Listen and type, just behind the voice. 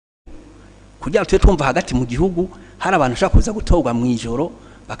kugira twe twumva hagati mu gihugu hari abantu shaka kuza gutorwa mu ijoro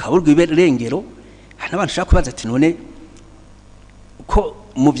bakaburwa iberengero hari abantu shaka kubaza ati none ko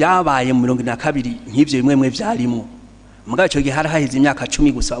mu byabaye mu 2022 nk'ivyo bimwe vyarimo mugabo cyo gihe hari hahize imyaka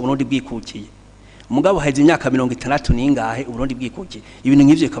 10 gusa Uburundi bwikukiye mugabo hahize imyaka 60 ningahe Uburundi bwikukiye ibintu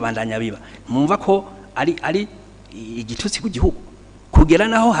nk'ivyo kabandanya biba mwumva ko ari igitutsi ku gihugu kugera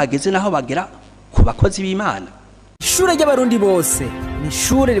naho hageze naho bagera ku bakozi b'Imana. Ishure ry'abarundi bose ni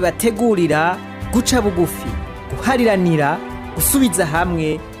ishure ribategurira guca bugufi guhariranira gusubiza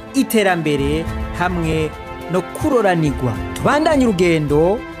hamwe iterambere hamwe no kuroranirwa tubandanye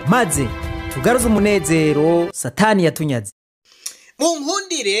urugendo maze tugaruze umunezero satani yatunyaze.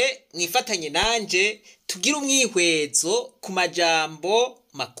 Munkundire mwifatanye nanje tugira umwihwezo ku majambo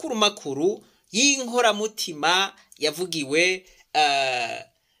makuru y'inkoramutima yavugiwe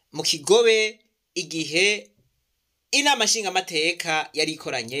mu Kigobe igihe inama nshingamateka yari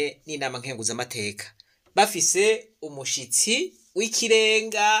ikoranye n'inama nkenguzamateka bafise umushitsi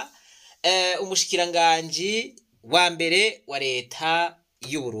w'ikirenga umushikiranganji wa mbere wa leta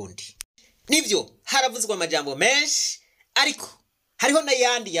y'u Burundi. Nivyo haravuzwe amajambo menshi ariko hariho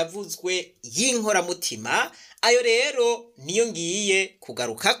n'ayandi yavuzwe y'inkoramutima ayo rero niyo ngiye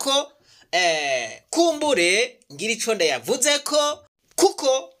kugarukako kumbure ngira ico ndayavuze ko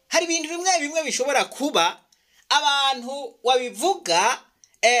kuko hari ibintu bimwe bishobora kuba abantu wabivuga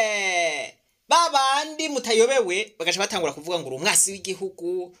babandi mutayobewe bagaca batangura kuvuga ngo umwasi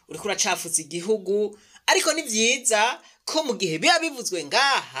w'igihugu uriko uracafuza igihugu ariko ni vyiza ko mu gihe biba bivuzwe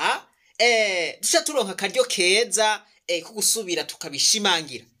ngaha duca turonka akaryo keza ko gusubira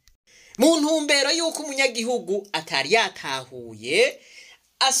tukabishimangira mu ntumbero yuko umunyagihugu atari yatahuye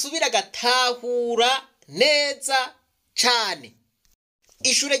asubira agatahura neza cane.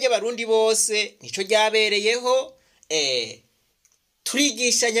 Ishure ry'abarundi bose nico ryabereyeho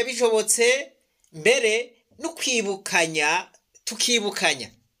turigishanya bishobotse mbere no kwibukanya tukibukanya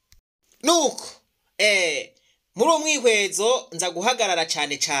nuko muri umwihwezo nza guhagarara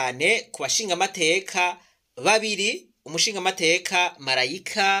cane ku bashinga amateka babiri umushinga amateka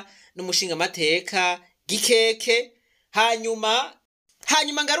Marayika n'umushinga amateka Gikeke hanyuma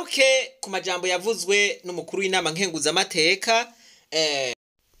ngaruke ku majambo yavuzwe n'umukuru w'inama nkenguzamateka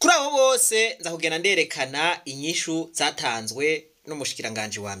kuri abo bose nza kugenda nderekana inyishu zatanzwe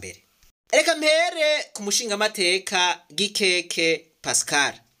n'umushikiranganje wa mbere. Reka mpere ku mushinga amateka Gikeke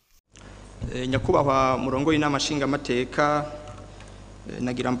Pascal. Nyakubahwa murongo w'inama nshinga amateka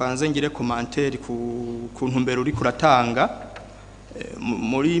nagira mbanze ngire commentaire ku ntumbero uri kuratanga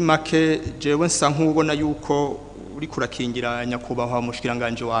muri make jewe nsa nkubona yuko uri kurakingira nyakubahwa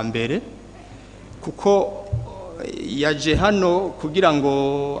umushikiranganje wa mbere kuko yaje hano kugira ngo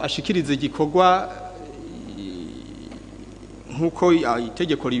ashikirize igikorwa nkuko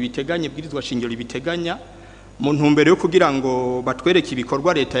itegeko ribiteganye bwirizwa shingiro ribiteganya mu ntumbero yo kugira ngo batwereke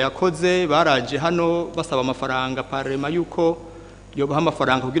ibikorwa leta yakoze baraje hano basaba amafaranga parema yuko yobaha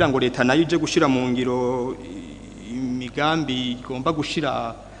amafaranga kugira ngo leta nayo ije gushira mu ngiro imigambi igomba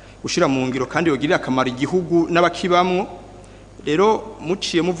gushira mu ngiro kandi yogirira akamaro igihugu n'abakibamwo. Rero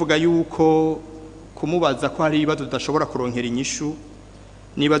muciye muvuga yuko kumubaza ko hari ibibazo tudashobora kuronkera inyishu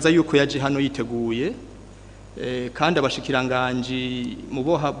nibaza yuko yaje hano yiteguye kandi abashikiranganje mu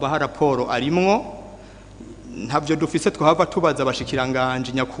bo baha raporo arimwo ntavyo dufise twahava tubaza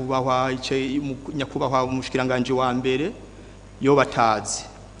abashikiranganje nyakubahwa umushikiranganje wa mbere yo batazi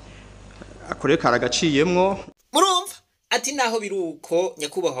akoreka aragaciyemwo murumva ati naho biruko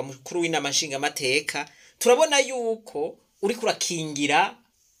nyakubahwa mukuru w'inama nshinga amateka turabona yuko uri kurakingira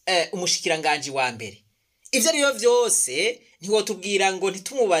umushikiranganje wa mbere ivyo ariyo vyose ntiwotubwira ngo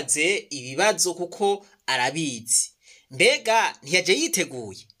ntitumubaze ibibazo kuko arabizi mbega ntiyaje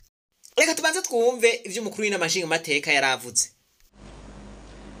yiteguye. Reka tubanze twumve ivyo umukuru w'inama nshinga amateka yaravuze.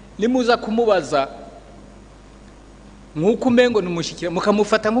 Nimuza kumubaza nkuko umengo numushikira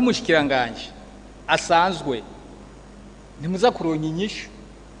mukamufata nk'umushikiranganje asanzwe nimuza kuronka inyishu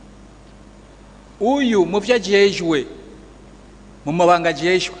uyu muvya jejwe mu mabanga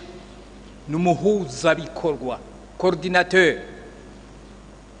jejwe numuhuza bikorwa coordinateur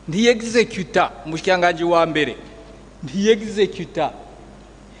ntiyexecuta umushikiranganje wa mbere ntiyexecuta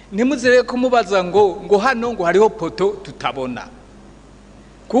nimuzere kumubaza ngo hano ngo hariho poto tutabona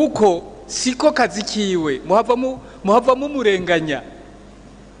kuko siko kazi kiwe muhava mumurenganya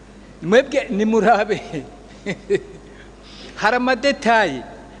mwebwe nimurabe hari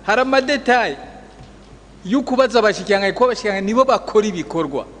amadetayi y'ukubaza abashikiranganje ko abashikiranganje nibo bakora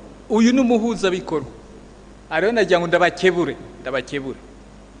ibikorwa uyu numuhuza bikorwa ariyo nagira ngo ndabakebure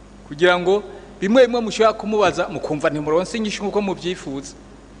kugira ngo bimwe mushobora kumubaza mukumva ntimuronse inyishu nkuko mubyifuza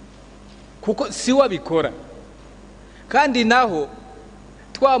kuko si wabikora kandi naho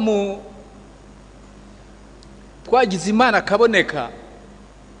twagize imana akaboneka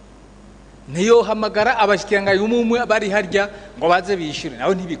niyo hamagara abashikiranganje umwe bari harya ngo baze bishyure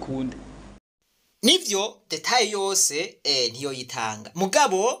naho ntibikunde. Nivyo detaye yose ntiyo yitanga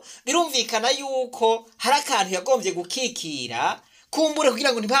mugabo birumvikana yuko hari akantu yagombye gukikira kumbure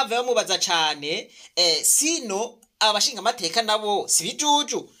kugira ngo ntibave bamubaza cane sino abashinga amateka nabo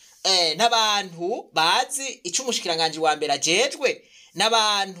sibijuju n'abantu bazi ico umushikiranganje wa mbere ajejwe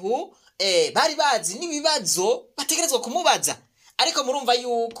n'abantu bari bazi nibibazo bategerezwa kumubaza ariko murumva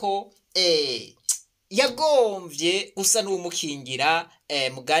yuko yagombye gusa n'umukingira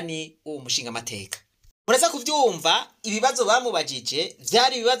mugani umushinga amateka. Muraza kuvyumva ibibazo bamubajije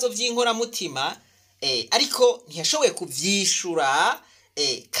vyari ibibazo vy'inkora mutima ariko ntiyashoboye kuvyishura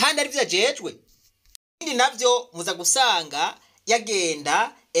kandi ari vyajejwe. Ibindi navyo muza gusanga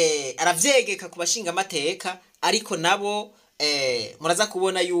yagenda aravyegeka ku bashinga amateka ariko nabo muraza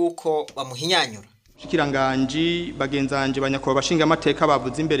kubona yuko bamuhinyanyura. Shikiranganje bagenzanje banyakwa bashinga amateka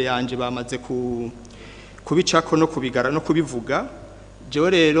bavuze imbere yanje bamaze kubicako no kubigara no kubivuga. Jewe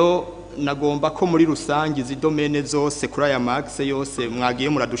rero nagomba ko muri rusangi zidomene zose kuri aya max yose mwagiye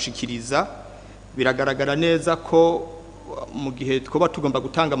muradushikiriza biragaragara neza ko mu gihe twoba tugomba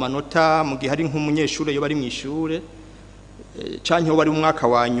gutanga amanota mu gihe hari nk'umunyeshure yo bari mu ishure canke ho bari mu mwaka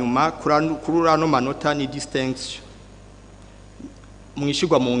wa nyuma kuri ano manota ni distinction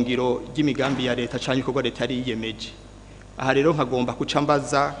mwishigwa mu ngiro y'imigambi ya leta canke ko leta ari yiyemeje. Aha rero nkagomba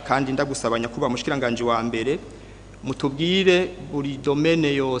kucambaza kandi ndagusabanya kuba mushikiranganje wa mbere mutubwire buri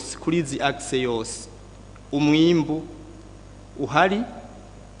domene yose kuri izi axe yose umwimbu uhari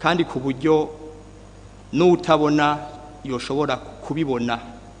kandi ku buryo n'utabona yoshobora kubibona.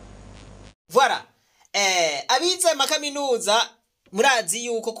 Voilà abize amakaminuza murazi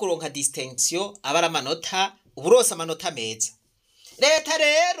yuko kuronka distinction abara amanota uburosa amanota meza. Leta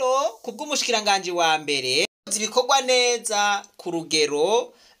rero kubw'umushikiranganje wa mbere zibikorwa neza ku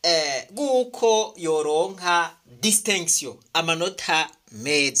rugero guko yoronka distinction amanota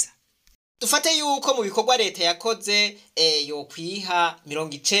meza. Dufate yuko mu bikorwa leta yakoze yokwiha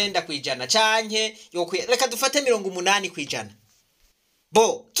 90% canke reka dufate 80%.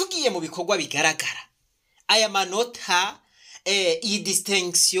 Bo tugiye mu bikorwa bigaragara aya manota iyi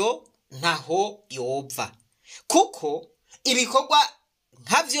distinction ntaho yova kuko ibikorwa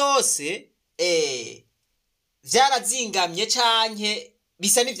nka vyose vyarazingamye canke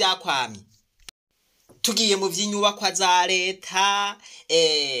bisa n'ivyakwamye. Tugiye mu vy'inyubakwa za leta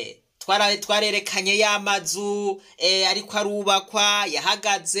twarerekanye y'amazu ariko arubakwa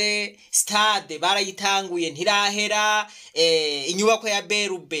yahagaze, stade barayitanguye ntirahera, inyubakwa ya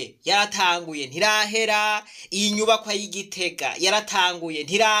Berube yaratanguye ntirahera, iyi nyubakwa y'Igitega yaratanguye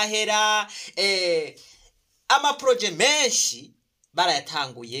ntirahera, ama projet menshi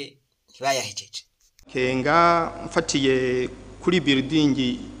barayatanguye ntibayahejeje. Kenga mfatiye kuri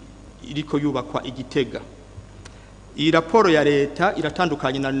building iriko yubakwa Igitega. Iyi raporo ya leta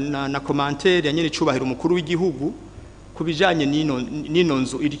iratandukanye na commentaire ya nyene cubahira umukuru w'igihugu kubijanye nino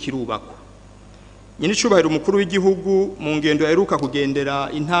nzu iriko irubakwa. Nyene cubahira umukuru w'igihugu mu ngendo yaheruka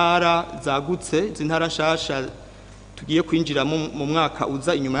kugendera intara zagutse zintara nshasha tugiye kwinjira mu mwaka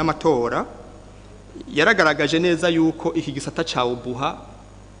uza inyuma y'amatora yaragaragaje neza yuko iki gisata ca ubuha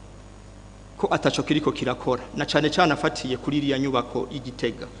ko ataco kiriko kirakora na cane cane afatiye kuri iriya nyubako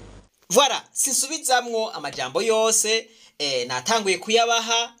y'Igitega. Voilà, sinsubizamwo amajambo yose natanguye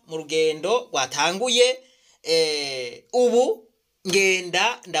kuyabaha mu rugendo rwatanguye ubu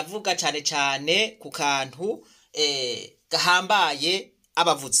ngenda ndavuga cane cane ku kantu gahambaye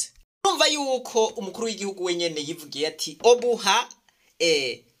abavuze. Urumva yuko umukuru w'igihugu wenyene yivugiye ati obuha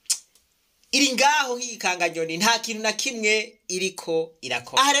iri ngaho nk'ikanganyoni nta kintu na kimwe iriko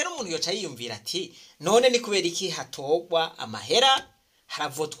irakora. Aha rero umuntu yoca yiyumvira ati none ni kubera iki hatogwa amahera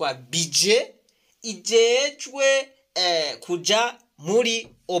haravotwa budget ijejwe kuja muri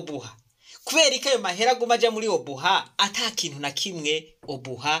obuha kubera ikayo mahera gumaja muri obuha ata kintu na kimwe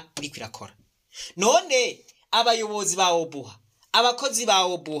obuha iriko irakora. None abayobozi ba obuha abakozi ba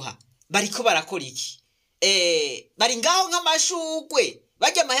obuha bariko barakora iki? Bari ngaho nk'amashugwe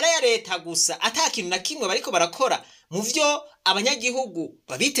bajya amahera ya leta gusa ata kintu na kimwe bariko barakora mu vyo abanyagihugu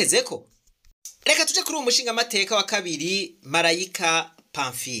babitezeko. Reka tuje kuri umushinga amateka wa kabiri Marayika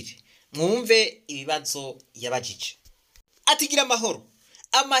Pamphile mwumve ibibazo yabajije. Atigira amahoro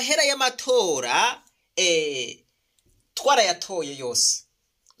amahera y'amatora twarayatoye yose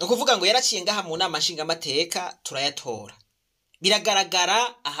no kuvuga ngo yaraciye ngaha mu nama nshinga amateka turayatora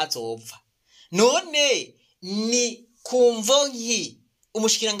biragaragara ahazova. None ni kumvo nki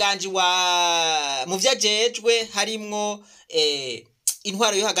umushikiranganje wa mu vyajejwe harimwo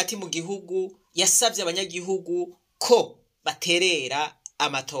intwaro yo hagati mu gihugu yasavye abanyagihugu ko baterera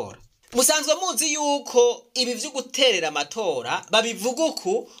amatora. Musanzwe muzi yuko ibi vyo guterera amatora babivuga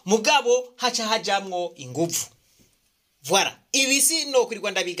uku mugabo haca hajamwo inguvu. Voilà, ibi si no kuri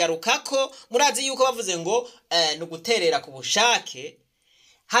Rwanda bigarukako murazi yuko bavuze ngo no guterera ku bushake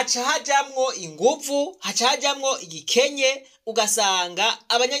haca hajamwo inguvu, haca hajamwo igikenye, ugasanga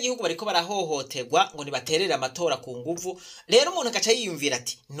abanyagihugu bariko barahohoterwa ngo nibaterera amatora ku nguvu. Rero umuntu akaca yiyumvira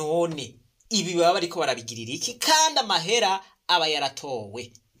ati none ibi baba bariko barabigirira iki kandi amahera aba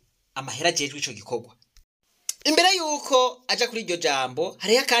yaratowe, amahera ajejwe ico gikorwa. Imbere yuko aja kuri iryo jambo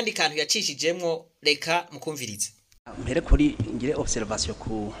hariho kandi kantu yacishijemwo, reka mukumvirize. Mpere kuri ngire observation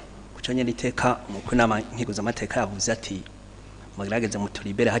ku conye niteka mu kunama nkiguza amateka yavuze ati mugerageze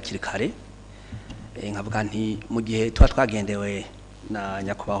muturibere hakiri kare. Nkavuga nti mu gihe twagendewe na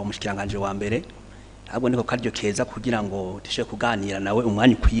nyakubahwa umushikiranganje wa mbere, ahubwo niko karyo keza kugira ngo tishe kuganira nawe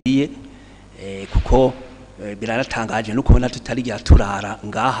umwanya ukwiye, kuko biraratangaje no kubona tutari turara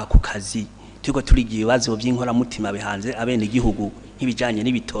ngaha ku kazi tuko turigiye ibibazo by'inkora mutima bihanze abene igihugu nk'ibijanye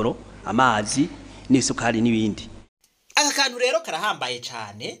n'ibitoro, amazi n'isukari n'ibindi. Aka kantu rero karahambaye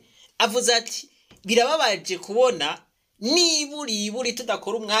cyane, avuze ati birababaje kubona niburi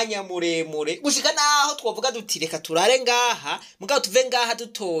tudakora umwanya muremure gushika naho twovuga duti reka turare ngaha mugabo tuve ngaha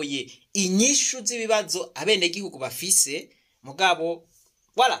dutoye inyishu z'ibibazo abene gihugu bafise, mugabo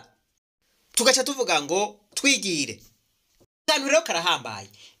wala tugaca tuvuga ngo twigire. Kantu rero karahambaye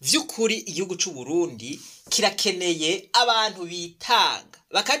vy'ukuri. Igihugu c'u Burundi kirakeneye abantu bitanga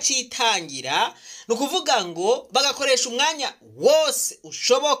bakacitangira, no kuvuga ngo bagakoresha umwanya wose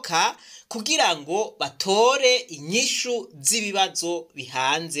ushoboka kugira ngo batore inyishu z'ibibazo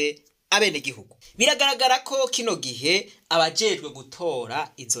bihanze abene gihugu. Biragaragara ko kino gihe abajejwe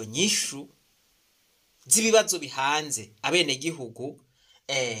gutora izo nyishu z'ibibazo bihanze abene gihugu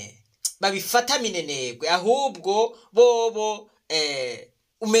babifata minenegwe, ahubwo bobo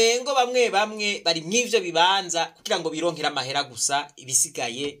umengo bamwe bari mw'ivyo bibanza kugira ngo bironkera amahera gusa,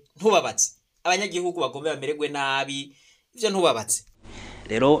 ibisigaye ntubabaze abanyagihugu bagombe bamererwe nabi, ivyo ntubabaze.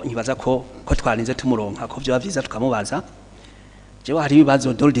 Rero nkibaza ko twarinze tumuronka ko byo bavyiza tukamubaza. Jewe hari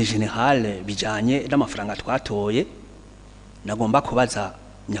ibibazo d'ordre général bijanye n'amafaranga twatoye, nagomba kubaza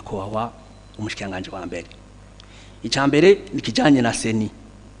nyakubahwa umushikiranganje wa mbere. Icambere nikijanye na seni.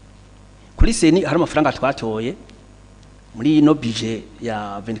 Kuri seni hari amafaranga twatoye muri ino budget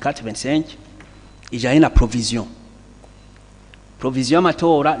ya 24-25 ijanye na provision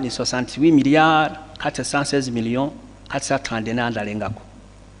amatora ni 68 milliards 416 millions 431 ndalengako.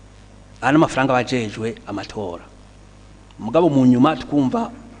 Ana amafaranga bajejwe amatora, mugabo mu nyuma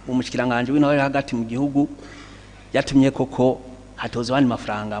twumva umushikiranganje w'intore hagati mu gihugu yatumye koko hatoza abandi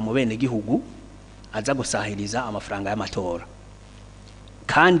mafaranga mu bene gihugu aza gusahiriza amafaranga y'amatora,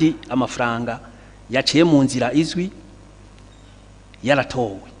 kandi amafaranga yaciye mu nzira izwi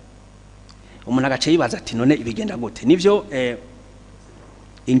yaratowe. Umuntu agace yibaza ati none ibigenda gute? Nivyo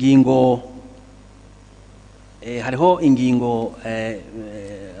ingingo hariho ingingo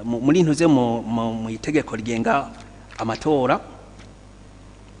muri ntuze mu itegeko rigenga amatora,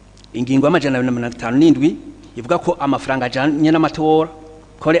 ingingo y'amajana 57 ivuga ko amafaranga ajanye n'amatora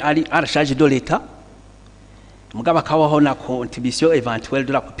kore ari à la charge de l'État, mugabo akabaho na contribution éventuelle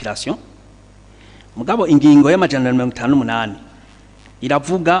de la population. Mugabo ingingo y'amajana 58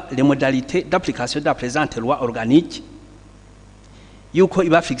 iravuga les modalités d'application de la présente loi organique yuko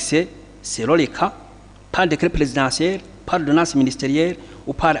iba fixé selon les cas par décret présidentiel, par ordonnance ministérielle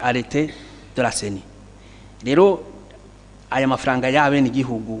ou par arrêté de la CENI. Rero aya mafaranga y'abene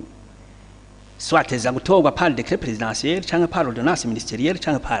igihugu swateza gutorwa par décret présidentiel cyangwa par ordonnance ministérielle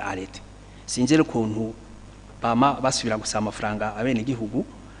cyangwa par arrêté. Sinzere ukuntu bama basubira gusaba amafaranga abene igihugu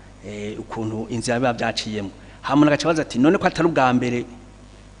ukuntu inzira biba byaciyemo. Hamuna gacabaza ati none ko atari ubwa mbere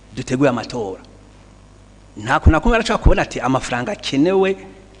duteguye amatora, nta kuna kumwe araca kubona ati amafaranga kenewe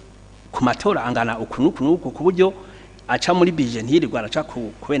ku matora angana ukuntu ku buryo aca muri budget ntirirwa araca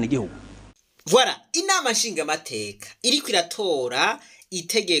ku bene igihugu. Voilà, inama nshinga mateka iri kwiratora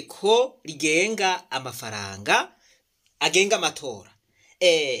itegeko rigenga amafaranga agenga amatora,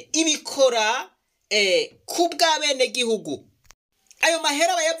 ibikora kubwa bene gihugu. Ayo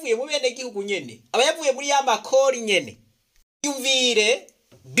mahera abayavuye mu bene gihugu nyene, abayavuye muri ya makori nyene. Yumvire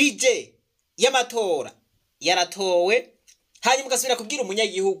budget y'amatora yaratowe, hanyuma ugasubira kubwira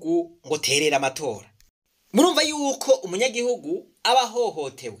umunyagihugu ngo terera amatora. Murumva yuko umunyagihugu aba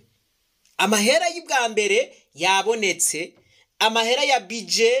hohotewe. Amahera y'ibwa mbere yabonetse, amahera ya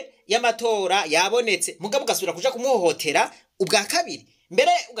budget y'amatora yabonetse, mugabo ugasubira kuja kumuhohotera ubwa kabiri.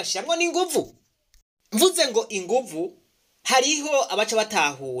 mbere ugashiramwo n'inguvu. Mvuze ngo inguvu hariho abaca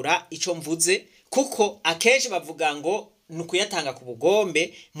batahura ico mvuze kuko akenshi bavuga ngo nukuyatanga ku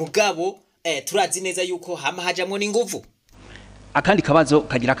bugombe mugabo turazi neza yuko hama hajamwo n'inguvu. Akandi kabazo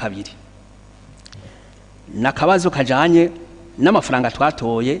kagira kabiri nakabazo kajanye n'amafaranga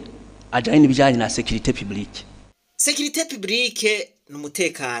twatoye ajanye n'ibijanye na sécurité publique. Sécurité publique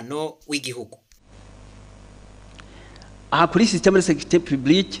n'umutekano w'igihugu. Aha kuri système de sécurité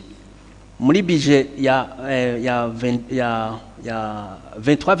publique muri budget ya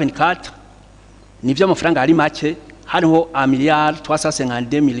 23-24 nivyo amafaranga ari make hariho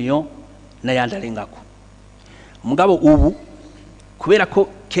 1,352 millions na yandarengako. Mugabo ubu kubera ko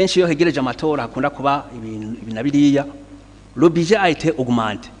kenshi yo hegereje amatora hakunda kuba ibintu nabiriya le budget a été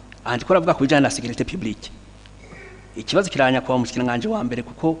augmenté. Andi ko ravuga kubijana na sécurité publique. Ikibazo kiranya kwa mushikiranganje wa mbere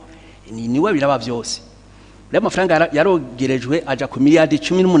kuko niwe biraba byose. Rero amafaranga yarogerejwe aja ku miliyardi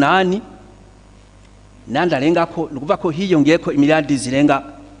 18 nandarenga ko nukuvuga ko hiyongeye ko miliyardi zirenga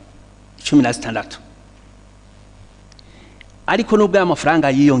 16. Ariko nubwo amafaranga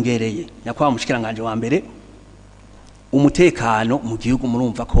yiyongereye nyakwa mushikiranganje wa mbere umutekano mu gihugu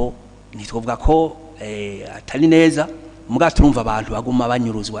murumva ko nitwovuga ko atari neza muga turumva abantu baguma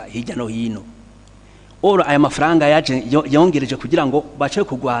banyuruzwa hirya no hino. Oro aya mafaranga yaje yongereje kugira ngo bace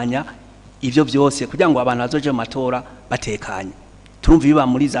kugwanya ivyo byose kugira ngo abantu bazoje mu matora batekanye. Turumva biba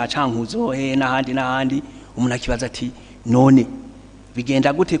muri za cankuzo n'ahandi umuntu akibaza ati none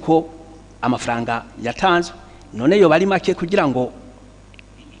bigenda gute ko amafaranga yatanzwe none yo bari make kugira ngo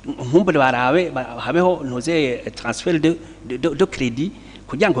nkumbure barabe habeho noze transfer de crédit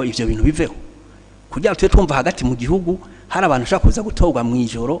kugira ngo ivyo bintu biveho kugira twe twumva hagati mu gihugu hari abantu shaka kuza gutorwa mu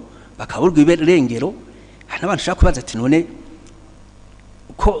ijoro bakaburwa iberengero n'abantu shaka kubaza ati none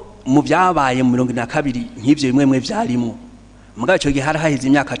ko mu byabaye mu 2022 nk'ivyo bimwe vyarimo mugabo cyo gihe hari hahize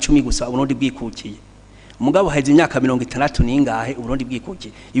imyaka 10 gusa Uburundi bwikukiye mugabo hahize imyaka 60 ningahe Uburundi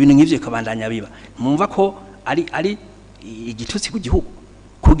bwikukiye ibintu nk'ivyo kabandanya biba mwumva ko ari igitutsi ku gihugu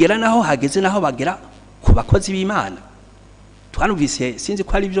kugera naho hageze naho bagera ku bakozi b'Imana. Twanumvise sinzi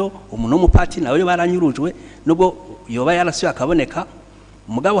ko ari byo umuntu w'umupati nawe baranyurujwe nubwo yoba yarasuye akaboneka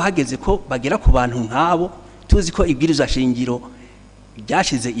mugabo hageze ko bagera ku bantu nk'abo tuzi ko ibwirizwa shingiro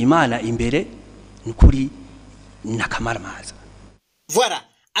ryashize Imana imbere n'ukuri nakamaramaza. Voilà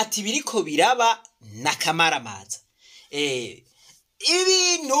ati biriko biraba nakamaramaza.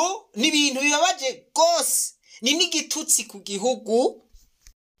 Ibintu n'ibintu bibabaje gose ni n'igitutsi ku gihugu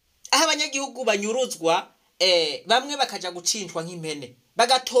aho abanyagihugu banyuruzwa bamwe bakaja gucintwa nk'impene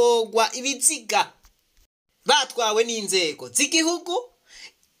bagatogwa ibiziga batwawe n'inzego z'igihugu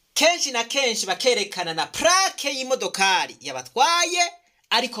kenshi na kenshi bakerekana na plaque y'imodokari yabatwaye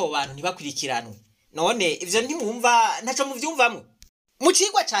ariko abo bantu ntibakurikiranwe. None ivyo ntimwumva ntaco muvyumvamwe mu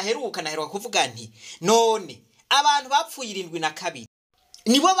cigwa caheruka naheruka kuvuga nti none abantu bapfuye 72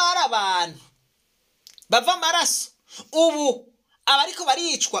 nibo bari abantu bava amaraso ubu abariko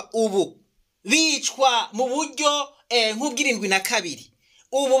baricwa ubu bicwa mu buryo nk'ubw'72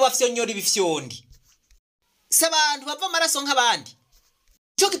 ubu bafyonyora ibifyondi s'abantu bava amaraso nk'abandi.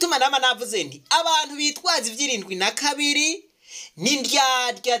 Cyo gituma nama navuze nti abantu bitwaza ivy'irindwi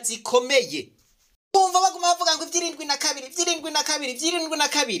n'indyarya zikomeye umva baguma bavuga ngo ivy'irindwi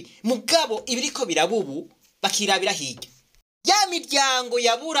mugabo ibiriko birabubu bakirabira hirya ya miryango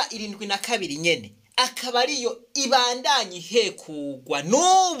yabura 72 nyene akaba ariyo ibandanye hekugwa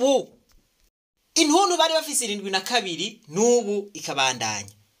n'ubu intuntu bari bafise 72 n'ubu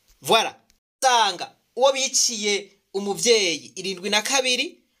ikabandanya. Voilà sanga uwo biciye umuvyeyi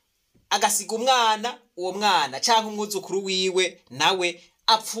 72 agasiga umwana uwo mwana canke umwuzukuru wiwe nawe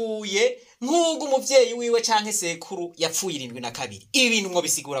apfuye nk'ugo umuvyeyi wiwe canke sekuru yapfuye 72. Ibi bintu mwo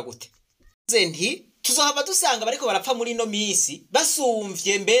bisigura gute? Nti tuzohava dusanga bariko barapfa muri no misi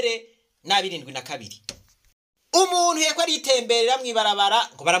basumvye mbere na 72. Umuntu yako aritemberera mwibarabara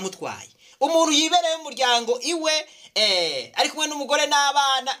ngo baramutwaye. Umuntu yibereye mu muryango iwe ari kumwe n'umugore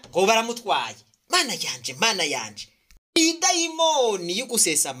n'abana ngo baramutwaye. Mana yanje. Idayimoni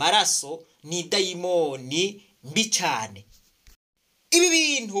y'ugusesa amaraso ni dayimoni mbi cyane. Ibi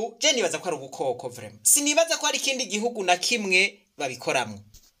bintu je nibaza ko ari ubukoko vraiment. Sinibaza ko ari ikindi gihugu na kimwe babikoramwe.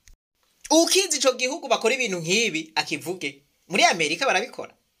 Ukizi ico gihugu bakora ibintu nk'ibi akivuge. Muri Amerika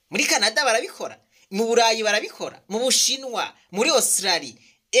barabikora, muri Canada barabikora, mu Burayi barabikora, mu Bushinwa, muri Australia,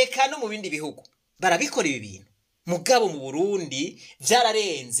 eka no mu bindi bihugu barabikora ibi bintu. Mugabo mu Burundi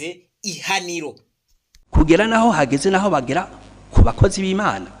vyararenze ihaniro. Kugera naho hageze naho bagera ku bakozi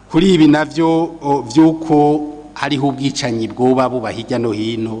b'Imana. Kuri ibi navyo vyuko hariho ubwicanyi bwoba buba hirya no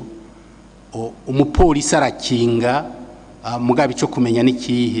hino umupolisi arakinga mugabe ico kumenya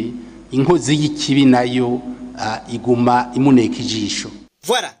nikihe inkozi y'ikibi nayo iguma imuneka ijisho.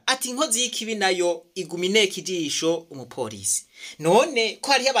 Voilà, ati inkozi y'ikibi nayo iguma ineka ijisho umupolisi. None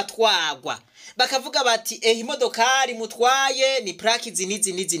ko hariho abatwagwa bakavuga bati imodokari mutwaye ni plaki izi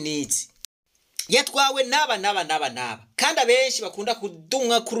nizi yatwawe naba kandi abenshi bakunda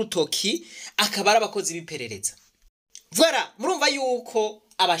kudumwa ku rutoki akaba ari abakozi b'iperereza. Voilà, murumva yuko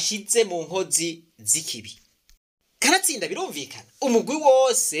abashize mu nkozi z'ikibi. Karatsinda birumvikana umugwi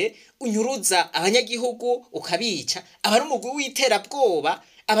wose unyuruza abanyagihugu ukabica aba ari umugwi w'iterabwoba,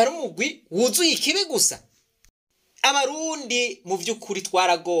 aba ari umugwi wuzuye ikibi gusa. Abarundi mu vy'ukuri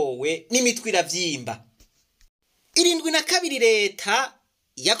twaragowe n'imitwe iravyimba. 72 leta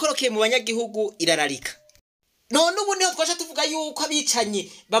yakorokeye mu banyagihugu irararika. None ubu niho twasha tuvuga yuko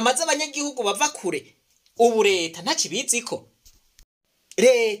abicanyi bamaze abanyagihugu bava kure. Ubu leta ntakibiziko.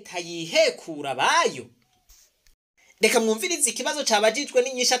 Leta yihekura bayo. Reka mwumvirize ikibazo cabajijwe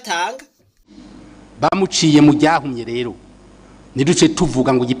n'inyisha atanga. Bamuciye mu ryahumye rero niduce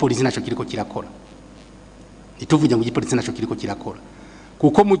tuvuga ngo igipolisi naco kiriko kirakora. Ituvuga ngo igipolisi naco kiriko kirakora.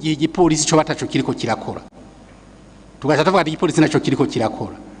 Kuko mu gihe igipolisi cyo bataco kiriko kirakora. Tugacha tuvuga igipolisi naco kiriko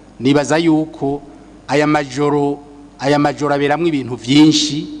kirakora. Nibaza yuko aya majoro aberamwe ibintu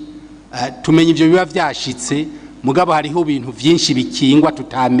vyinshi tumenye ivyo biba vyashitse mugabo hariho ibintu vyinshi bikingwa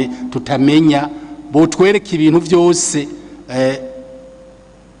tutamenya bo twereka ibintu vyose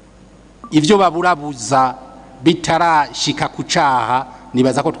ivyo baburabuza bitarashika kucaha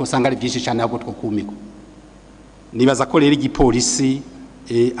nibaza ko twosanga ari byinshi cyane ahubwo twokumiko. Nibaza ko rero igipolisi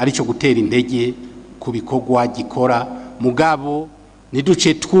arico gutera intege kubikorwa gikora mugabo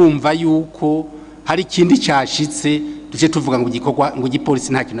niduce twumva yuko hari kindi cyashitse duce tuvuga ngo gikorwa ngo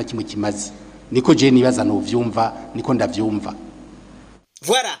igipolisi nta kintu na kimwe kimaze. Niko je nibaza no vyumva niko ndavyumva.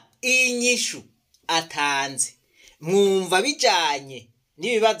 Voilà, inyishu atanze mwumva bijanye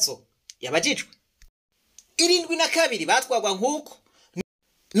n'ibibazo yabajijwe. 72 batwagwa nkuko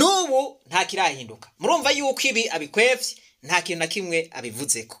nubu nta kirahinduka. Murumva yuko ibi abikwevye nta kintu na kimwe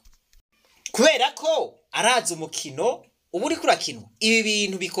abivuzeko kubera ko araza umukino ubu uri kurakinwa. Ibi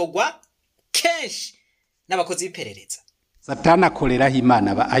bintu bikogwa kenshi n'abakozi b'iperereza. Satana akoreraho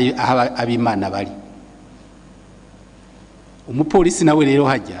Imana abimana bari. Umupolisi nawe rero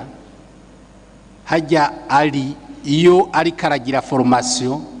hajya ari iyo ari karagira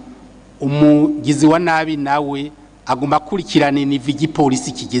formation umugizi wa nabi nawe aguma kurikirana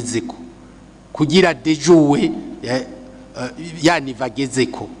igipolisi kigezeko kugira dejuwe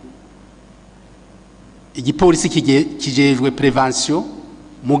yanivagezeko. Igipolisi kijejwe prevention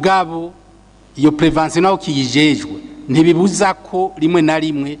mugabo iyo prevention naho kiyijejwe ntibibuza ko rimwe na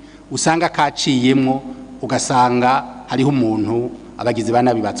rimwe usanga kaciyemwo ugasanga hariho umuntu abagizi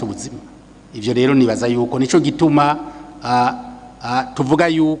banabi batse ubuzima. Ivyo rero nibaza yuko nico gituma tuvuga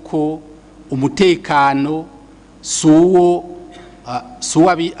yuko umutekano suwo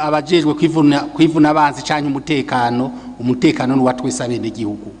abajejwe kwivuna abanzi canke umutekano nuwa twese abene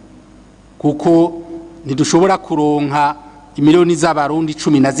gihugu kuko ntidushobora kuronka imiliyoni z'abarundi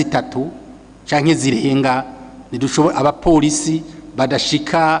 13 canke zirenga ntidushobora abapolisi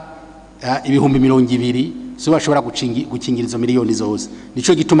badashika ibihumbi 200 so bashobora gukingira izo miliyoni zose.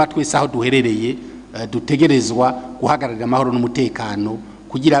 Nico gituma twese aho duherereye dutegerezwa guhagararira amahoro n'umutekano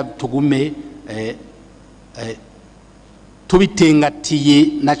kugira tugume tubitengatiye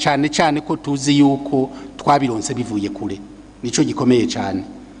na cyane ko tuzi yuko twabironse bivuye kure. Nico gikomeye cyane.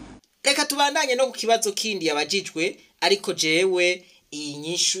 Reka tubandanye no ku kibazo kindi yabajijwe ariko jewe iyi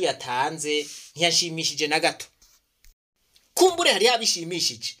nyishu yatanze ntiyashimishije na gato. Kumbure hari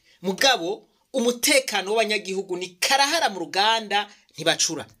yabishimishije mugabo umutekano w'abanyagihugu ni karahara mu ruganda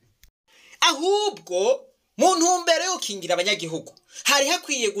ntibacura. Ahubwo mu ntumbero yo kingira abanyagihugu hari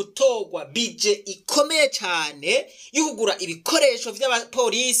hakwiye gutogwa bije ikomeye cyane yuhugura ibikoresho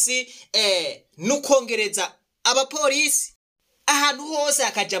by'abapolisi nukongereza abapolisi ahantu hose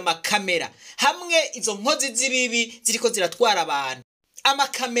hakaja amakamera hamwe izo nkozi z'ibibi ziriko ziratwara abantu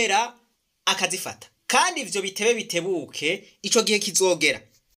amakamera akazifata kandi ivyo bitebe bitebuke ico gihe kizogera.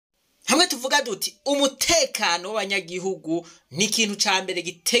 Hamwe tuvuga duti umutekano w'abanyagihugu ni ikintu ca mbere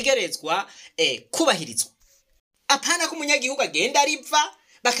gitegerezwa kubahirizwa. Apana ko umunyagihugu agenda ariva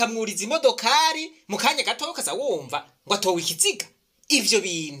bakamwuriza imodokari mu kanya gato kaza wumva ngo atowe ikiziga. Ivyo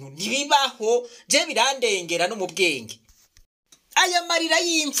bintu ntibibaho je birandengera no mu bwenge. Aya marira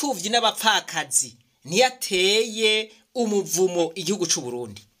y'imfuvyi n'abapfakazi ntiyateye umuvumo igihugu c'u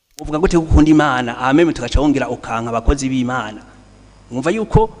Burundi. Uvuga gute gukunda Imana ameme tugaca wongera ukanka abakozi b'Imana. Mwumva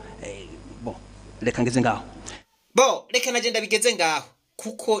yuko reka ngeze ngaho. Reka nagenda bigeze ngaho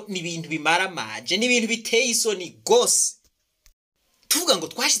kuko ni ibintu bimaramaje ni ibintu biteye isoni gose. tuvuga ngo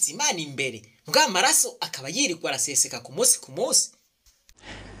twashize Imana imbere mbwa amaraso akaba yirirwa araseseka ku munsi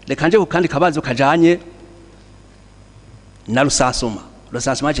reka nje kandi kabazo kajanye na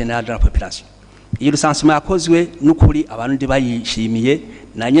rusansuma general de la population. Iyo rusansuma yakozwe n'ukuri abantu bayishimiye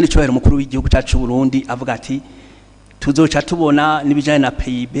na nyene cyohera umukuru w'igihugu cyacu Burundi avuga ati tuzoca tubona nibijanye na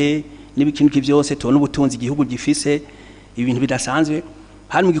PIB n'ibikintu byose tubona ubutunzi igihugu gifise ibintu bidasanzwe.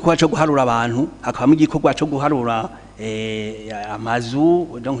 Hari mu gikorwa cyo guharura abantu hakaba mu gikorwa cyo guharura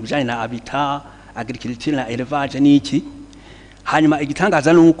amazu donc bijanye na habitat agriculture na élevage n'iki. Hanyuma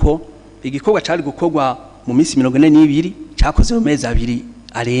igitangaza nuko igikorwa cyari gukorwa mu minsi 42 cyakoze mu mezi 2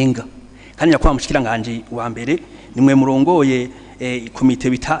 arenga. Kandi yakwa mushikiranganje wa mbere nimwe murongoye komite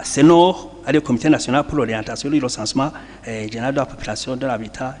bita Senor ari komite national pour l'orientation et le recensement général de la population de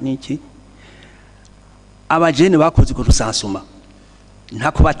l'habitat n'iki. Abajene bakoze ko rusansuma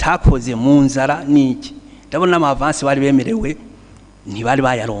ntako batakoze mu nzara n'iki. Ndabona ama avance bari bemerewe ntibari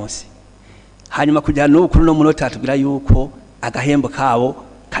bayaronse. Hanyuma kujya no kuri no munota tubira yuko agahembo kabo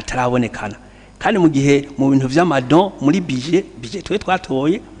katarabonekana. Kandi mu gihe mu bintu vy'amadon muri budget twe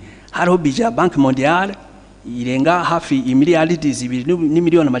twatoye hariho budget ya Banque Mondiale irenga hafi imiliyaridi 2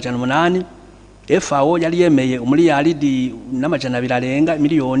 n'imiliyoni 800. FAO yari yemeye umiliyaridi n'amajana arenga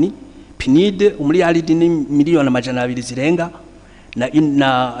miliyoni. PNID umiliyaridi n'imiliyoni 200 zirenga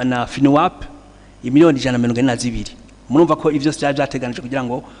na FINWAP imiliyoni 142. Murumva ko ivyo byateganije kugira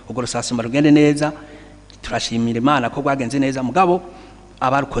ngo ubwo rusasuma rugende neza. Turashimira Imana ko bwagenze neza mugabo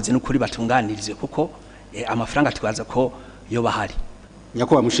abarukoze n'ukuri batunganirize kuko amafaranga twaza ko yo bahari.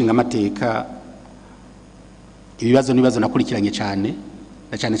 Nyakuba mushinga amateka ibibazo nibazo nakurikiranye cyane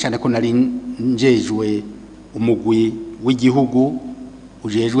na cyane ko nari njejwe umugwi w'igihugu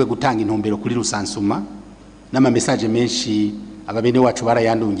ujejwe gutanga intumbero kuri rusansuma n'ama message menshi ababene wacu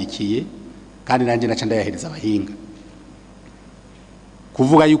barayandungikiye kandi nanje naca ndayahereza abahinga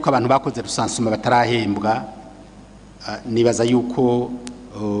kuvuga yuko abantu bakoze rusansuma batarahembwa. Nibaza yuko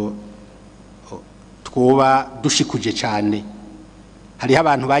twoba dushikuje cyane. Hariho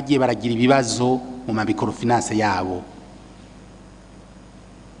abantu bagiye baragira ibibazo mu microfinance yabo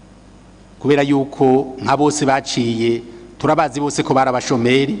kubera yuko nka bose baciye turabazi bose ko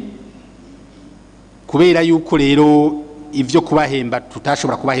barabashomeri kubera yuko rero ivyo kubahemba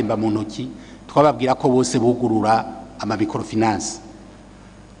tutashobora kubahemba mu ntoki twababwira ko bose bugurura ama microfinance.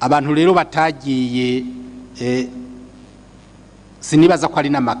 Abantu rero batagiye sinibaza ko ari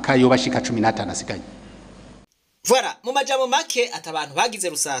namakayo bashika 15 asigaye. Voilà, mu majambo make atabantu bagize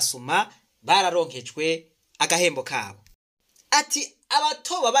rusasuma bararonkejwe agahembo kabo. Ati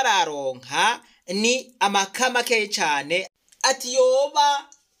abatoba bararonka ni amakama ke cyane ati yoba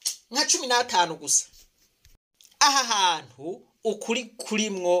nka 15 gusa. Aha hantu ukuri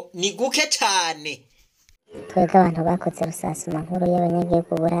kurimwo ni guke cyane. Twebwe abantu bakoze rusasuma nkuru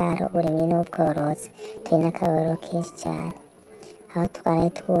y'abanyagihugu buraro urimye n'ubworozi turi n'akabaro kenshi cyane. Aho twari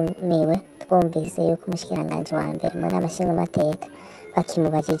twumiwe twumvise yuko umushikiranganje wa mbere muri abashinga amateka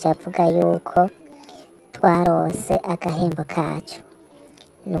bakimubajije avuga yuko twarose agahembo kacu.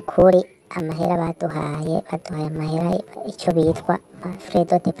 Nukuri amahera baduhaye amahera icyo bitwa frais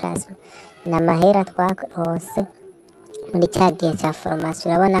de déplacement n'amahera twarose muri cyagiye cya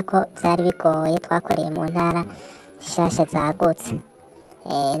formation. Urabona ko byari bigoye twakoreye mu ntara shasha zagutse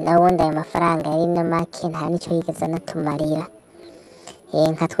nawundi ayo mafaranga yari no make nta nicyo yigeze natumarira.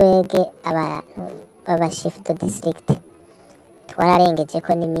 Nka twege abantu baba chef de district twararengeje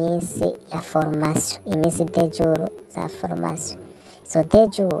ko n'iminsi ya formation iminsi de jour za formation so de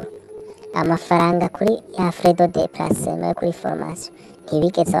jour amafaranga kuri ya frais de déplacement kuri formation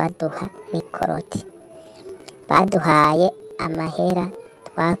ntibigeze baduha nikoroti. Baduhaye amahera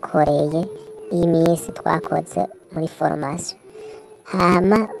twakoreye iminsi twakoze muri formation.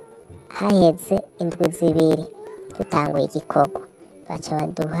 Hama haheze indwi 2 tutanguye igikorwa baca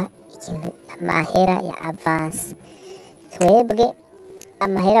baduha ikintu amahera ya avance. Twebwe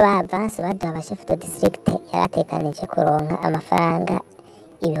amahera ba avance baduha ba chef de district yaratekanije kuronka amafaranga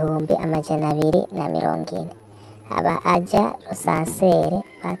 240. Aba aja rusansere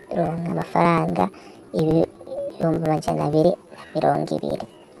baronka amafaranga 220.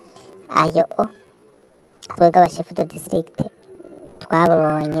 Ayo twebwe aba chef de district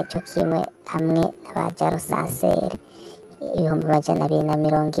twabonye cyo kimwe hamwe n'abaja rusansere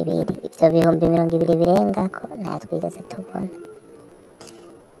 220. Ivyo 220 birenga ko nta twigeze tubona.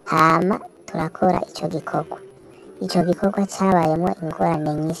 Hama turakora ico gikorwa cyabayemo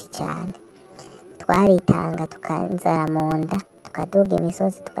ingorane nyinshi cyane. Twaritanga tukanzara mu nda tukaduga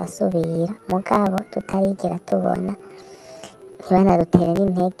imisozi tugasubira mugabo tutarigera tubona ntibanadutere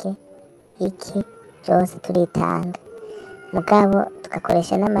n'intege iki byose turitanga. mugabo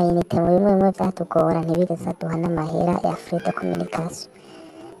tugakoresha n'amayinite mu bimwe bimwe vyatugora ntibigeze baduha n'amahera ya free de communication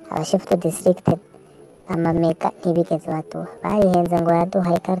abashefu de district amamega ntibigeze baduha barihenze ngo baraduha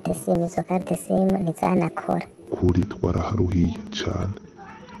ikarite simu izo karite simu ntizanakora kuri twaraharuhiye cyane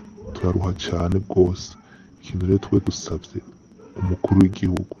turaruha cyane rwose ikintu rero twe dusabye umukuru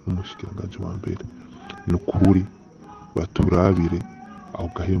w'igihugu n'umushikiranganji wa mbere ni ukuri baturabire aho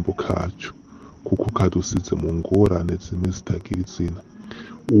gahembo kacu kuko kadusize mu ngorane zimwe zitagira izina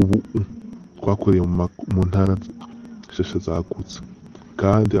ubu twakoreye mu ntara shasha zagutse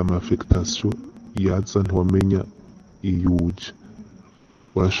kandi amafegitation yaza ntiwamenya iyuje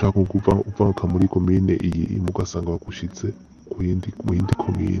urashaka uvanuka muri komine iyi mugasanga bagushitse mu yindi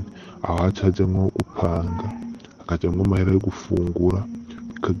komine aho haca hajamwo gupanga hakajamwo amahera yo gufungura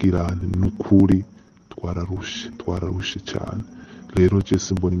bikagirana n'ukuri twararushe cyane rero je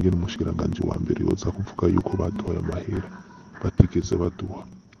simbona ingene umushikiranganji wa mbere yoza kuvuga yuko baduhaye amahera batigeze baduha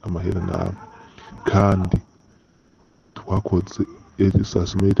amahera nabo kandi twakoze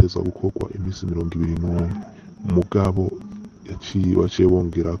sasima yiteza gukorwa imisi 21 mugabo baciye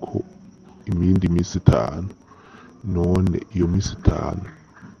bongera ko imindi misi 5 none iyo misi 5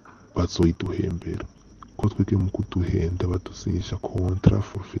 bazoyiduhembera ko twege mu kuduhenda badusinyisha contrat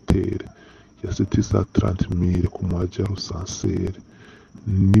forfaitaire ya 730,000 ku mwaja rusansere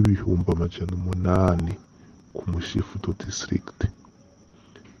n'ibihumbi 800 ku mushefu do district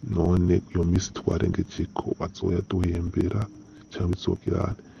none iyo misi twarengeje ko bazoyaduhembera cyangwa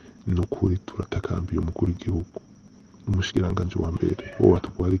izogirane n'ukuri turatakambiye umukuru w'igihugu umushikiranganji wa mbere wo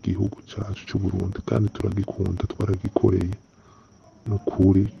watwara igihugu cyacu cy'u Burundi kandi turagikunda twaragikoreye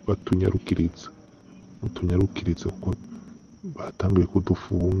n'ukuri batunyarukirize kuko batanguye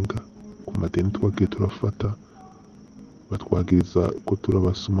kudufunga ku madeni twagiye turafata batwagiriza ko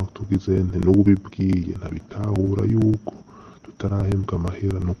turabasuma tugize n'ubu bibwiye ntabitahura yuko tutarahembwa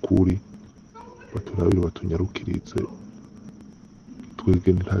amahera n'ukuri baturabire batunyarukirize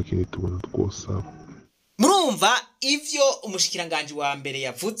twege nta kintu tubona twosaba murumva ivyo umushikiranganji wa mbere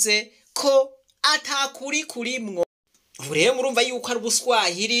yavuze ko atakuri kurimwo ubu rero murumva yuko ari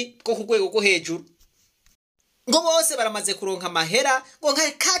ubuswahili bwo ku rwego rwo hejuru ngo bose baramaze kuronka amahera ngo nka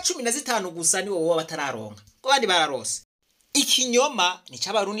 15 gusa ni wowe batararonka ngo bandi bararose ikinyoma ni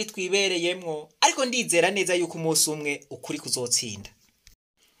c'abarundi twibereyemwo ariko ndizera neza yuko umunsi umwe ukuri kuzotsinda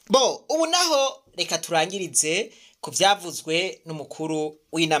ubu naho reka turangirize ku byavuzwe n'umukuru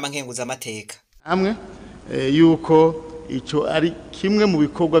w'inama nkenguzamateka hamwe yuko icyo ari kimwe mu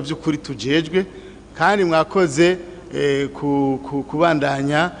bikorwa by'ukuri tujejwe kandi mwakoze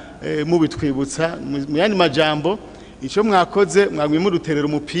kubandanya mubitwibutsa mu yandi majambo icyo mwakoze mwamwimuruterera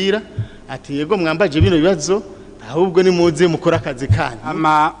umupira ati yego mwambaje bino bibazo ahubwo ni muze mukora akazi kanyu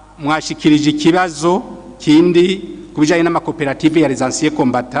mwashikirije ikibazo kindi kubijanye n'amakoperative ya les anciens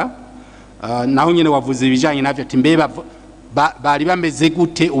combattants naho nyene wavuze ibijanye navyo ati mbe bari bameze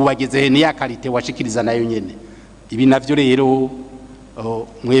gute ubageze ne ya karite washikiriza nayo nyene ibi navyo rero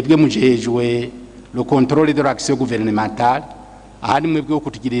mwebwe mujejwe le contrôle de l'action gouvernementale ahari mwebwe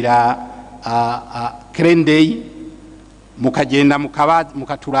kutugirira krendey mukagenda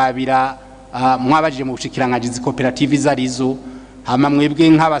mukaturabira mwabajije mu bushikiranganje koperative zarizo hama mwebwe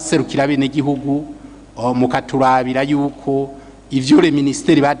nk'abaserukira bene gihugu mukaturabira yuko ivyo le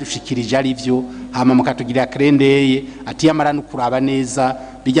ministeri badushikirije ari vyo hama mukatugirira krendeye ati yamara nukuraba neza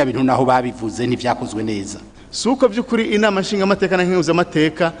bijya bintu naho babivuze ntivyakozwe neza suko byukuri inama nshinga amateka na nkenguza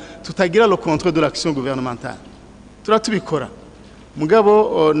amateka tutagira le contrôle de l'action gouvernementale turatubikora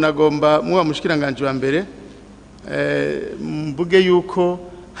mugabo nagomba muba mushikiranganje wa mbere mbuge yuko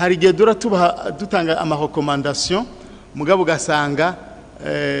hari gihe dutanga ama recommandation mugabo gasanga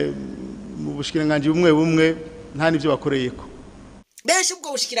mu bushikiranganje bumwe nta nivyo bakoreyeko benshi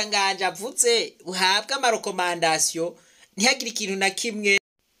ubwo bushikiranganje avuze buhabwa ama recommandation ntihagira ikintu na kimwe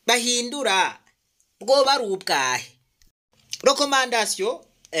bahindura bwo barubwahe recommandation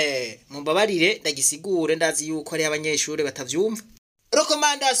mumbabarire ndagisigure ndazi yuko ari abanyeshuri batavyumva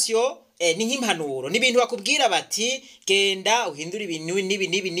recommandation ni nk'impanuro n'ibintu bakubwira bati genda uhindura ibintu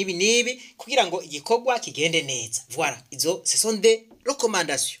nibi kugira ngo igikorwa kigende neza voilà izo ce sont des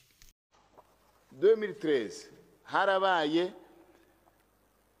recommandations 2013 harabaye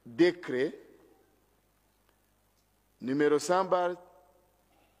décret numéro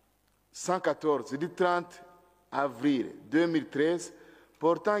 114 du 30 avril 2013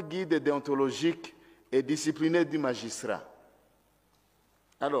 portant guide déontologique et disciplinaire du magistrat.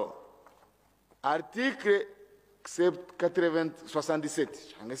 Alors, article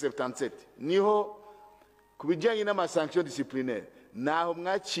 77, 77, niho kubijyanye n'amasanction disciplinaire naho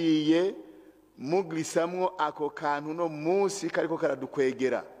mwaciye muglisamwo ako kantu no munsi kariko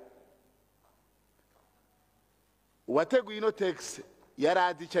karadukwegera. Uwateguye ino texte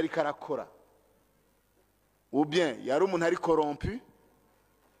yarazi icyo ariko arakora, ou bien yari umuntu ari corrompu,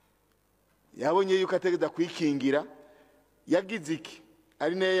 yabonye yuko ategeza kwikingira, yagize iki?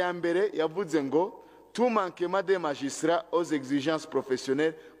 Ari nayo ya mbere yavuze ngo tout manquement des magistrats aux exigences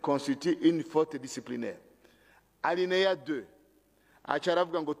professionnelles constitue une faute disciplinaire. Alinéa 2 aca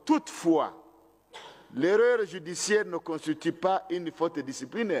aravuga ngo toutefois l'erreur judiciaire ne constitue pas une faute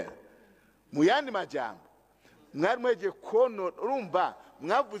disciplinaire. Mu yandi majambo mwari mweje kono urumva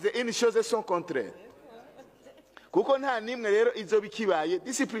mwavuze une chose son contraire, kuko nta nimwe rero izo bikibaye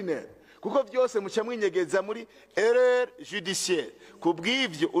disciplinaire, kuko byose muca mwinyegeza muri erreur judiciaire.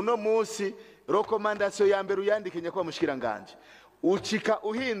 Kubw'ivyo uno munsi recommandation ya mbere uyandike nyakwa mushikiranganje ucika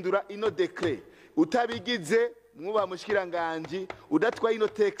uhindura ino decret, utabigize mwuba mushikiranganje udatwaye ino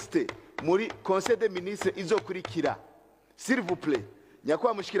texte muri conseil des ministres izokurikira. S'il vous plaît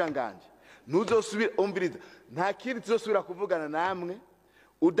nyakwa mushikiranganje ntuzosubira umviriza, nta kindi tuzosubira kuvugana namwe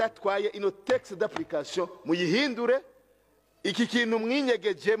udatwaye ino texte d'application muyihindure. Iki kintu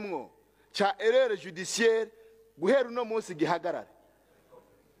mwinyegejemwo cha erreur judiciaire guhera uno munsi gihagarare,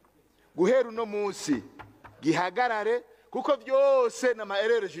 guhera uno munsi gihagarare, kuko byose na ma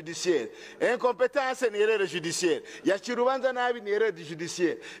erreur judiciaire. Incompétence ni erreur judiciaire, yacirubanza nabi ni erreur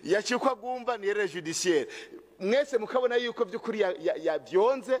judiciaire, yacikwa gumva ni erreur judiciaire. Mwese mukabona yuko byukuri ya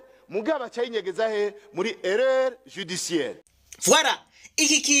byonze mugaba cyayinyegeza he muri erreur judiciaire. Voilà,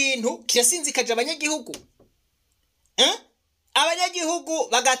 iki kintu kirasinzikaje abanyagihugu. Abanyagihugu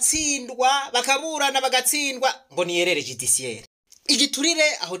bagatsindwa, bakaburana bagatsindwa ngo ni erreur judiciaire.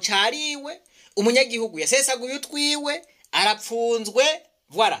 Igiturire aho cariwe, umunyagihugu yasesaguye utwiwe, arapfunzwe,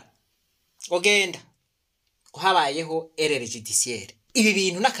 voilà. Ogenda kuhabayeho erreur judiciaire. Ibi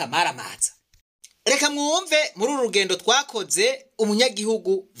bintu n'akamaramaza. Reka mwumve muri urugendo twakoze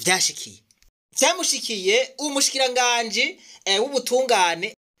umunyagihugu vyashikiye. Vyamushikiye umushikiranganje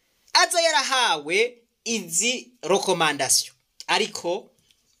w'ubutungane aza yarahawe izi recommandation, ariko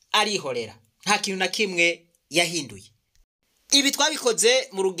arihorera nta kintu na kimwe yahinduye. Ibi twabikoze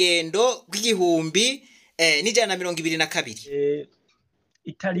mu rugendo rw'igihumbi n'ijana na 22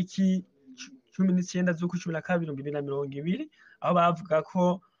 itariki 19 z'ukwicumi 2020 aho bavuga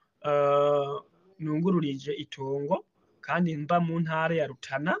ko nungururije itongo kandi mba mu ntara ya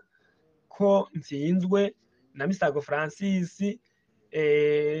Rutana, ko nzinzwe na Misago Francis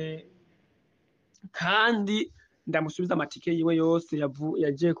kandi ndamusubiza amatike yiwe yose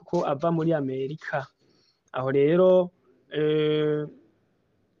yaje kuko ava muri Amerika. Aho rero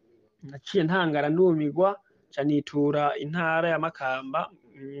naciye ntangara ndumigwa canitura intara ya Makamba,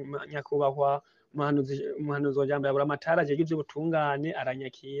 nyakubahwa umuhanuzi wa jambo yabura amatara aje ivy'ubutungane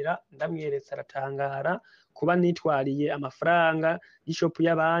aranyakira, ndamweretse aratangara kuba nitwariye amafaranga y'ishopu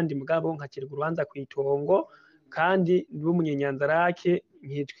y'abandi mugabo nkakirwa urubanza kwitongo kandi n'umunyenyanzarake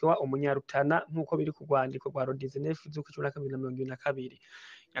nkitwa umunyarutana nkuko biri ku rwandiko rwa Rodizinefu z'ukwicumi 2022.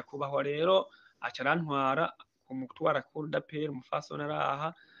 Nyakubahwa rero acarantwara kumutwara kuri dapere umufasona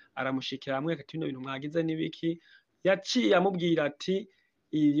araha aramushikira hamwe ati bino bintu mwagize nibiki, yaciye amubwira ati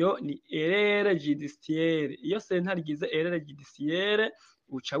iyo ni erreur judiciaire, iyo sentare igize erreur judiciaire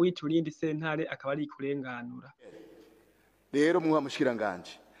uca witurindi sentare akaba ari kurenganura. Rero muha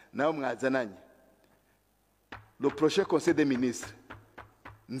mushikiranganje nawe mwazananye le prochain conseil des ministres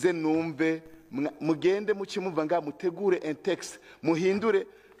nze numve mugende mukimuva nga mutegure un texte muhindure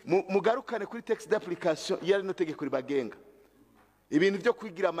mugarukane kuri texte d'application yari no tegeko ribagenga. Ibintu byo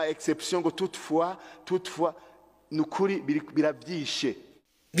kwigira ama exception ngo toutefois nukuri biravyishe,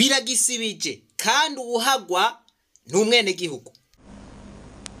 biragisibije kandi ubuhagwa n'umwene gihugu.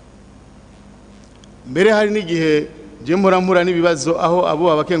 Mbere hari n'igihe je mpura n'ibibazo aho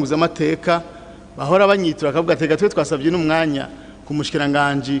abo abakenguza amateka bahora banyitura akavuga tega twe twasabye n'umwanya ku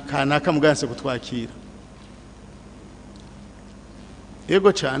mushikiranganje kanaka muganse kutwakira.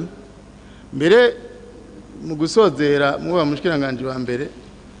 Yego cyane mbere mu gusozera muba mushikiranganje wa mbere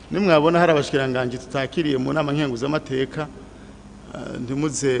nimwabona hari abashikiranganje tutakiriye mu nama nkenguza amateka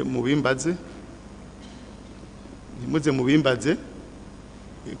ndimuze mubimbaze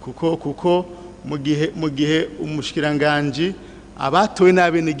kuko mu gihe umushikiranganje abatowe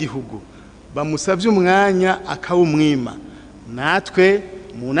n'abene gihugu bamusavye umwanya akawumwima, natwe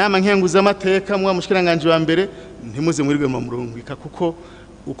mu nama nkenguza amateka muba mushikiranganje wa mbere ntimuze murirwe mu murungika, kuko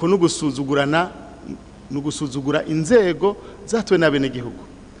uko nugusuzugura inzego zatowe n'abene gihugu.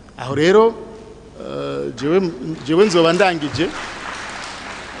 Aho rero jewe nzoba ndangije,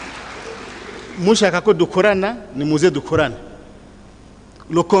 mushaka ko dukorana ni muze dukorane.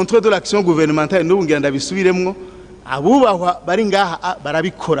 le contrôle de l'action gouvernementale n'ubu ngira ndabisubiremwo abubahwa bari ngaha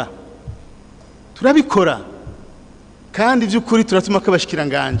barabikora turabikora kandi by'ukuri turatuma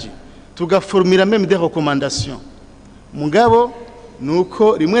kabashikiranganje tugaformira même des recommandations mugabo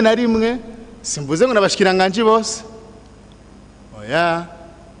nuko rimwe na rimwe simvuze ngo nabashikiranganje bose oya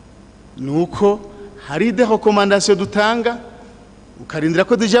nuko hari des recommandations dutanga ukarindira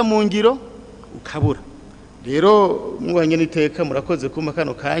ko dija mu ngiro ukabura rero mwanye niteka murakoze kuma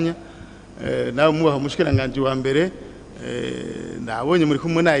kano kanya nawe mubaho mushikiranganje wa mbere nabonye muri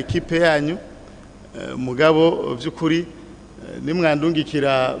kumwe na equipe yanyu mugabo by'ukuri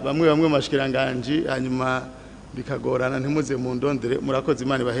nimwandungikira bamwe mashikiranganje hanyuma bikagorana ntimuze mu ndondere murakoze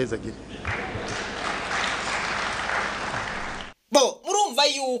Imana ibahezagire bo murumva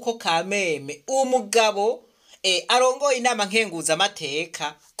yuko kameme umugabo arongoye inama nkenguza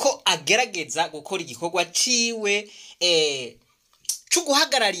amateka ko agerageza gukora igikorwa ciwe cyo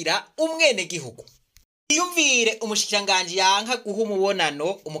guhagararira umwene gihugu iyumvire umushikiranganje yanka guha umubonano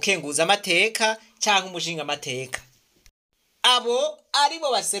umukenguza amateka cyangwa umushinga amateka abo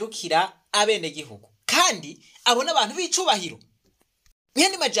aribo baserukira abene gihugu kandi abo n'abantu bicubahiro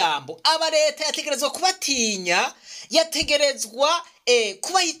nyene majambo aba leta yategerezwa kubatinya yategerezwa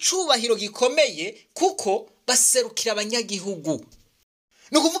kuba icubahiro gikomeye kuko baserukira abanyagihugu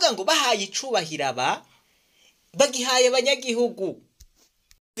no kuvuga ngo bahaye icubahiro aba bagihaye abanyagihugu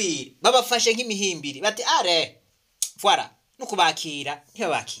babafashe nk'imihimbiri bati are voilà no kubakira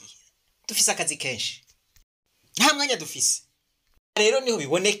ntibabakira dufise akazi kenshi nta mwanya dufise rero niho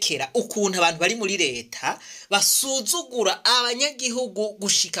bibonekera ukuntu abantu bari muri leta basuzugura abanyagihugu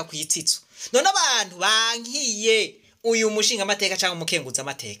gushika kwitsitso none abantu bankiye uyu mushinga amateka cyangwa umukenguza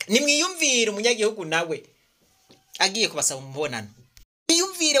amateka nimwiyumvire umunyagihugu nawe agiye kubasaba umubonano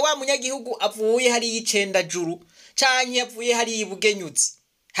niyumvire wa munyagihugu avuye hari y'icenda juru canke yavuye hari y'Ibugenyuzi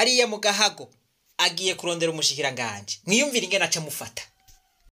hari ya Mugahago agiye kurondera umushikiranganje mwiyumvire ingena aca mufata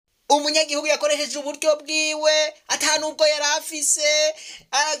umunyagihugu yakoresheje uburyo bwiwe atanubwo yarafise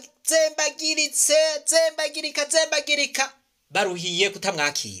zembagirika baruhiye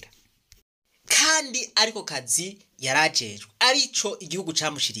kutamwakira kandi ariko kazi yarajejwe arico igihugu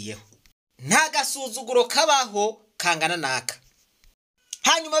camushiriyeho nta gasuzuguro kabaho kangana naka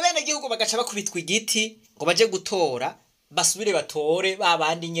hanyuma bene igihugu bagaca bakubitwa igiti ngo baje gutora basubire batore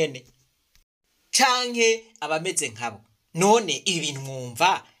babandi nyene canke abameze nkabo none ibi bintu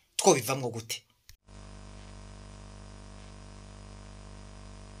mwumva twobivamwo gute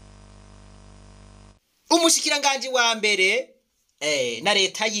umushikiranganje wa mbere na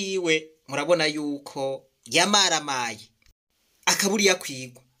leta yiwe murabona yuko yamaramaye akaburiya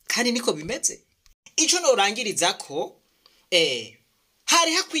kwigwa kandi niko bimeze ico norangiriza ko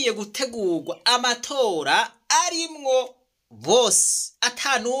hari hakwiye gutegurwa amatora arimwo bose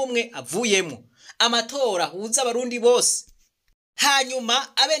atanumwe avuyemo amatora huza abarundi bose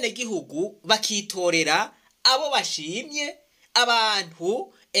hanyuma abene gihugu bakitorera abo bashimye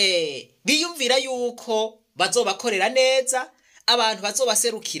abantu biyumvira yuko bazobakorera neza abantu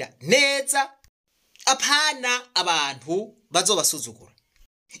bazobaserukira neza apana abantu bazobasuzugura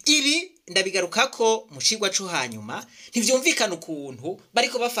ibi ndabigarukako mu cigwa cyo hanyuma ntivyumvikana ukuntu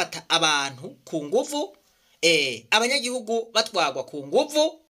bariko bafata abantu ku nguvu abanyagihugu batwagwa ku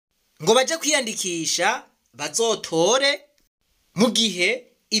nguvu ngo baje kwiyandikisha bazotore mu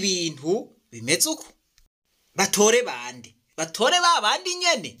gihe ibintu bimeze uko batore bande batore babandi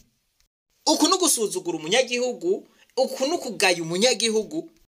nyene uku nugusuzugura umunyagihugu uku nukugaya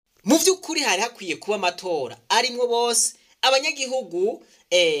umunyagihugu mu vy'ukuri hari hakwiye kuba amatora arimwo bose abanyagihugu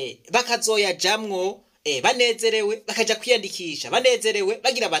bakazoyajamwo banezerewe bakaja kwiyandikisha banezerewe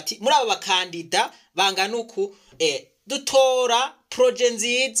bagira bati muri aba bakandida bangana uku dutora proje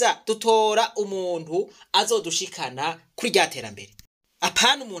nziza dutora umuntu azodushikana kuri ryaterambere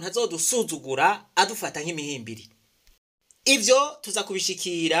apana umuntu azodusuzugura adufata nk'imihimbiri ivyo tuza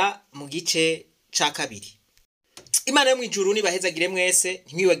kubishikira mu gice ca kabiri Imana yo mwijuru nibahezagire mwese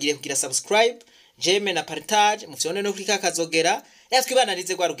ntimwibagire kugira subscribe jeme na partage mufyone no klika kazogera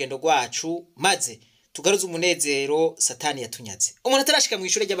yatwibananize gwa rugendo rwacu maze tugaruze umunezero satani yatunyaze umuntu atarashika mu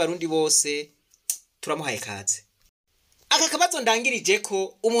ishure ry'abarundi bose turamuhaye kaze aka kabazo ndangirije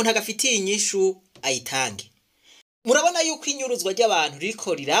ko umuntu agafitiye inyishu ayitange murabona yuko inyuruzwa ry'abantu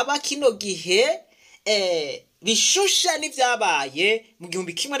riko riraba kino gihe bishusha n'ivyabaye mu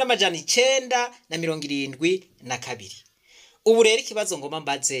 1972 ubu rero ikibazo ngoma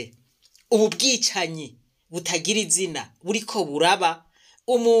mbaze ubu bwicanyi butagira izina buriko buraba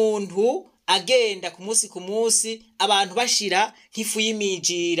umuntu agenda ku munsi abantu bashira nk'ifu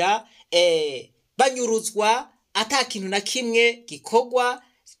y'imijira banyuruzwa ata kintu na kimwe gikorwa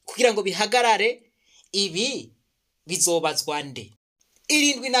kugira ngo bihagarare, ibi bizobazwa nde?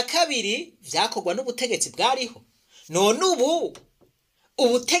 72 vyakorwa n'ubutegetsi bwariho, none ubu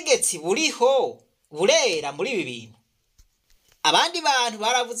ubutegetsi buriho burera muri ibi bintu. Abandi bantu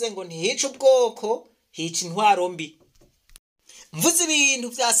baravuze ngo ntihica ubwoko, hica intwaro mbi. Mvuze ibintu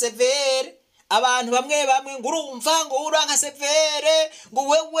vya severe, abantu bamwe bamwe ngo urumva ngo uranka severe, ngo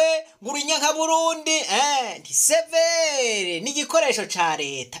wewe ngo urinya nka Burundi. Nti severe ni igikoresho ca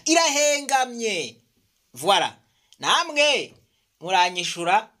leta, irahengamye. Voilà, namwe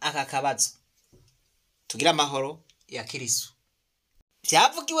muranyishura aka kabazo. Tugira amahoro ya Kristo.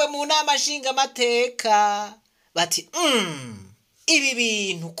 Vyavugiwe mu nama nshingamateka bati ibi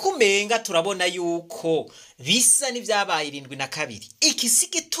bintu kumenga turabona yuko bisa n'ivyabaye 72. Iki si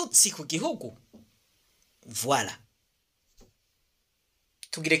igitutsi ku gihugu. Voilà,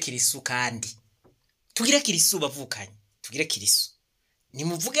 tugire Kristo kandi tugire Kristo bavukanye, tugire Kristo,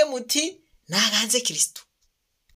 nimuvuge muti naganze Kristo.